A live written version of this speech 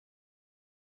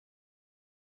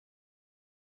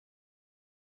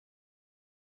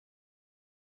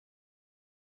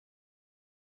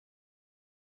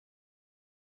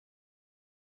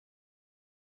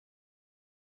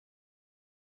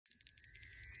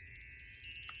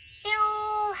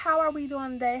are we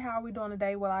doing today? How are we doing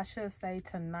today? Well, I should say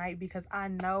tonight, because I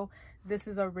know this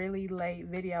is a really late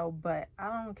video, but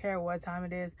I don't care what time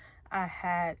it is. I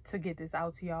had to get this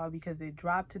out to y'all because it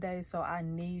dropped today, so I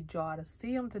need y'all to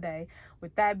see them today.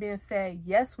 With that being said,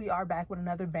 yes, we are back with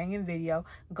another banging video.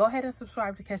 Go ahead and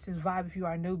subscribe to catch this vibe if you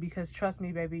are new, because trust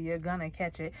me, baby, you're gonna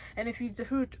catch it. And if you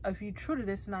true to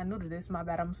this and not new to this, my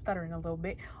bad, I'm stuttering a little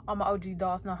bit. All my OG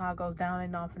dolls know how it goes down,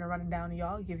 and know I'm finna run it down to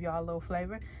y'all, give y'all a little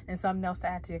flavor and something else to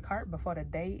add to your cart before the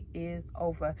day is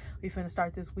over. We finna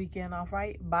start this weekend off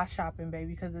right by shopping,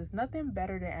 baby, because there's nothing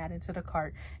better than adding to the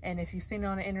cart. And if you've seen it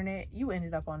on the internet, you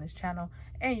ended up on this channel,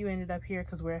 and you ended up here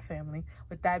because we're a family.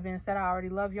 With that being said, I already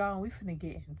love y'all, and we finna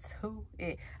get into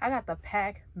it. I got the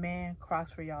Pac-Man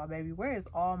Crocs for y'all, baby. Where is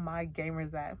all my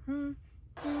gamers at?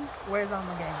 Where's all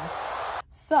my gamers?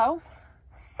 So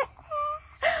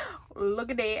look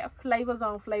at that. Flavors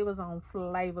on flavors on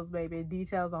flavors, baby.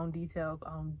 Details on details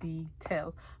on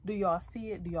details. Do y'all see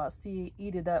it? Do y'all see it?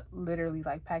 Eat it up, literally,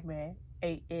 like Pac-Man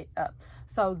ate it up.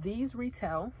 So these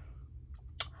retail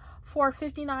for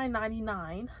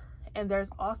 $59.99, and there's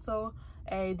also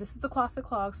this is the classic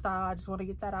clog style. I just want to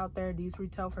get that out there. These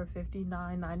retail for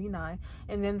 $59.99,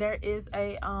 and then there is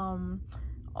a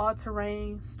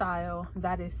all-terrain style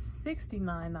that is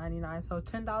 $69.99, so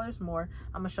 $10 more.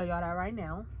 I'm gonna show y'all that right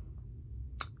now.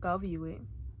 Go view it.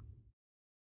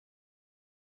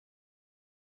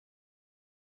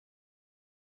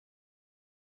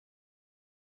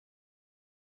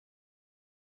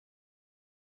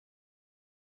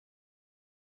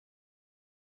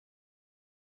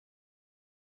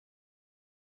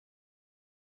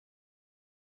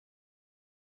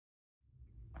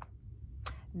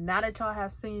 Now that y'all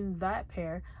have seen that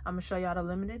pair, I'm gonna show y'all the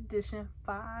limited edition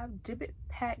 5 Jibbitz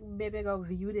pack, baby. Go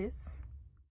view this.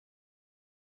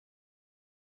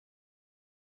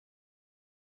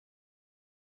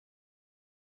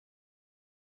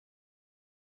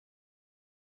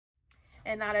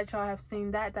 And now that y'all have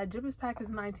seen that Jibbitz pack is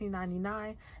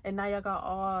 $19.99, and now y'all got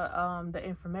all the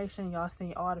information. Y'all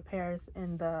seen all the pairs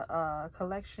in the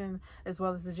collection, as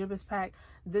well as the Jibbitz pack.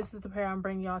 This is the pair I'm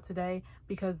bringing y'all today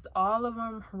because all of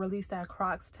them released at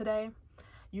Crocs today.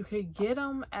 You could get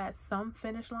them at some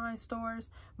Finish Line stores,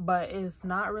 but it's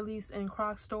not released in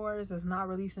Crocs stores. It's not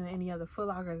released in any other Foot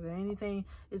Lockers or anything.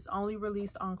 It's only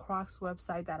released on Crocs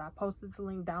website that I posted the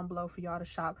link down below for y'all to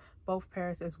shop both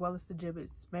pairs as well as the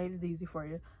Jibbitz. Made it easy for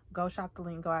you. Go shop the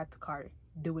link, go add to cart,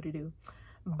 do what it do.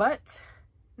 But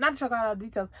not to show y'all all the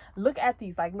details, look at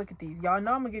these. Like, look at these. Y'all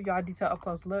know I'm gonna give y'all a detail up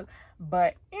close look,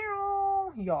 but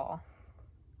y'all,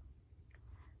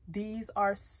 these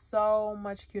are so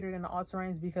much cuter than the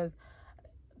all-terrains, because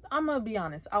I'm gonna be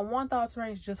honest, I want the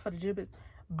all-terrains just for the Jibbitz,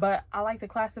 but I like the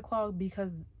classic clog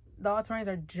because the all-terrains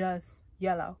are just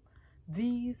yellow.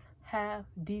 These have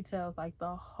details, like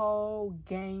the whole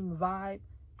game vibe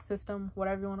system,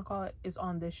 whatever you want to call it, is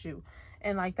on this shoe,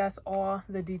 and like that's all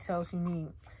the details you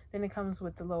need. Then it comes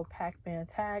with the little Pac-Man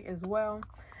tag as well,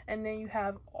 and then you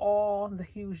have all the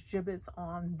huge Jibbitz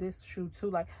on this shoe too.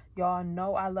 Like, y'all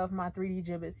know I love my 3D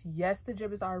Jibbitz. Yes, the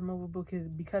Jibbitz are removable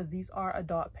because these are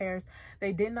adult pairs.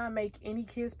 They did not make any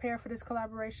kids pair for this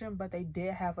collaboration, but they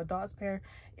did have adults pair.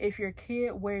 If your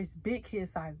kid wears big kid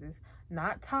sizes,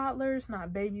 not toddlers,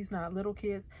 not babies, not little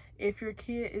kids, if your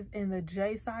kid is in the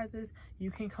J sizes,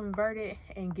 you can convert it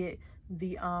and get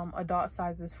the adult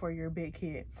sizes for your big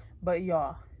kid. But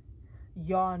y'all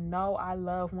know I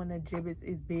love when the Jibbitz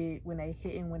is big, when they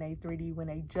hitting, when they 3D, when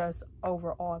they just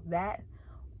overall that.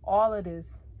 All of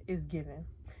this is given.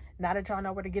 Now that y'all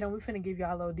know where to get them, we finna give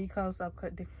y'all a little close up.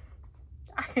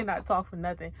 I cannot talk for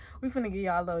nothing. We finna give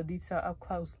y'all a little detail up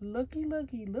close. Looky, look.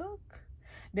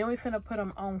 Then we finna put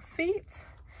them on feet.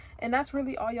 And that's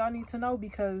really all y'all need to know,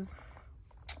 because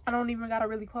I don't even gotta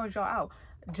really close y'all out.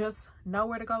 Just know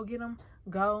where to go get them.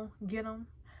 Go get them.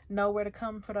 Know where to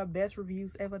come for the best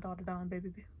reviews ever. Daughter Dawn,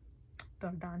 baby.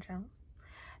 Daughter Dawn channels.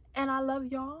 And I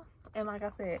love y'all. And like I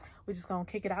said, we're just gonna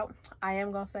kick it out. I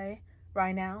am gonna say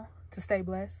right now to stay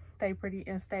blessed, stay pretty,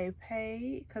 and stay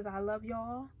paid, because I love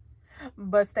y'all.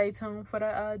 But stay tuned for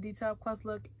the detailed close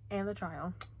look and the try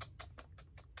on.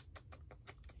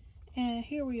 And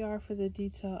here we are for the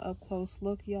detail up close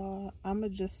look, y'all. I'ma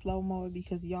just slow mo it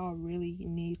because y'all really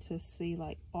need to see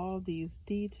like all these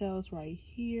details right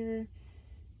here.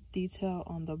 Detail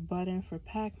on the button for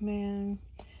Pac-Man.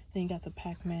 Then you got the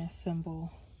Pac-Man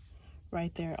symbol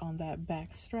right there on that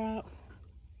back strap.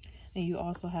 And you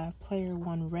also have player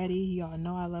one ready. Y'all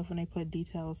know I love when they put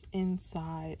details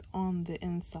inside on the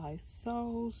inside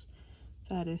soles.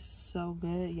 That is so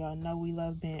good. Y'all know we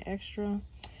love being extra.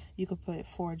 You could put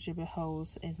 4 Jibbitz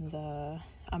holes in the,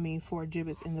 4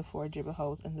 Jibbitz in the 4 Jibbitz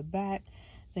holes in the back.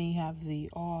 Then you have the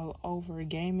all over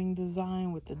gaming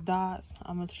design with the dots.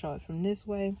 I'm going to show it from this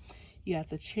way. You have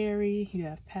the cherry, you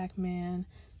have Pac-Man.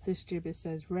 This Jibbit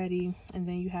says ready. And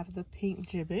then you have the pink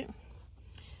Jibbit.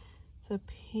 The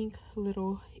pink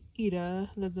little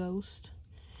Ida, the ghost.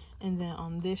 And then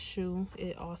on this shoe,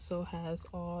 it also has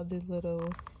all the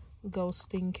little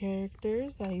ghosting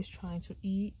characters that he's trying to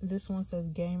eat. This one says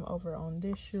game over on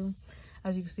this shoe.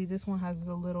 As you can see, this one has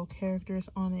the little characters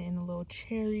on it and a little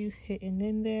cherry hidden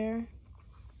in there.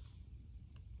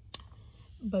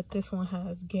 But this one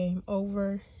has game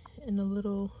over and the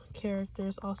little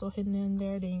characters also hidden in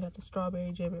there. Then you got the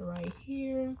strawberry Jibbit right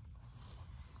here.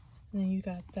 And then you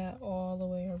got that all the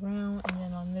way around. And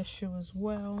then on this shoe as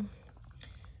well,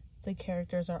 the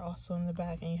characters are also in the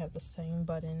back, and you have the same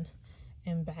button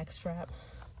and back strap.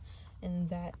 And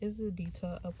that is a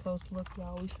detail up close look,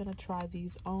 y'all. We finna try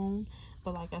these on,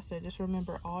 but like I said, just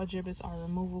remember all Jibbits are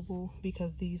removable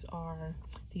because these are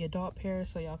the adult pairs,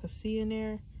 so y'all can see in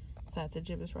there that the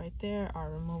Jibbits right there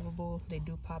are removable. They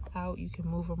do pop out. You can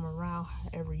move them around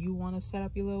however you want to set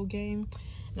up your little game,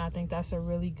 and I think that's a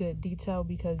really good detail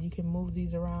because you can move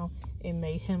these around and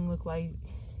make him look like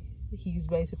he's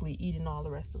basically eating all the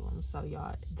rest of them. So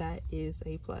y'all, that is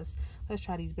a plus. Let's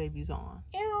try these babies on.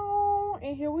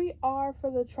 And here we are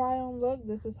for the try on look.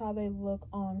 This is how they look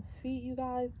on feet, you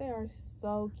guys. They are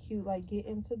so cute. Like, get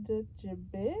into the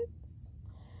Jibbits.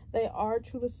 They are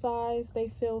true to size.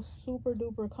 They feel super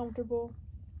duper comfortable,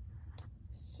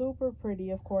 super pretty,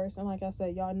 of course. And like I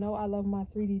said, y'all know I love my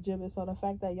 3D Jibbits, so the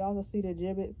fact that y'all can see the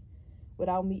Jibbits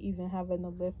without me even having to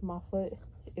lift my foot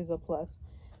is a plus.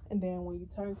 And then when you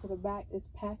turn to the back, it's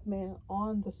Pac-Man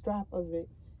on the strap of it.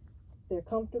 They're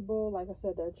comfortable. Like I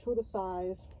said, they're true to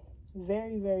size.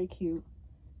 Very, very cute.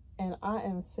 And I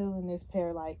am feeling this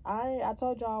pair. Like, I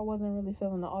told y'all I wasn't really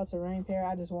feeling the all-terrain pair.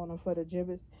 I just want them for the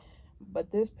Jibbits.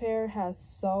 But this pair has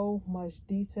so much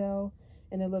detail,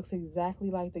 and it looks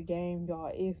exactly like the game,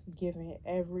 y'all. It's giving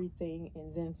everything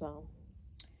and then some.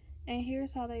 And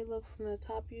here's how they look from the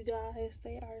top, you guys.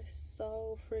 They are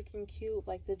so freaking cute.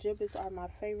 Like, the Jibbits are my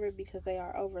favorite because they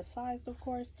are oversized, of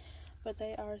course, but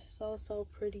they are so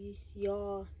pretty.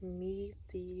 Y'all need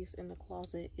these in the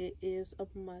closet. It is a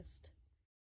must.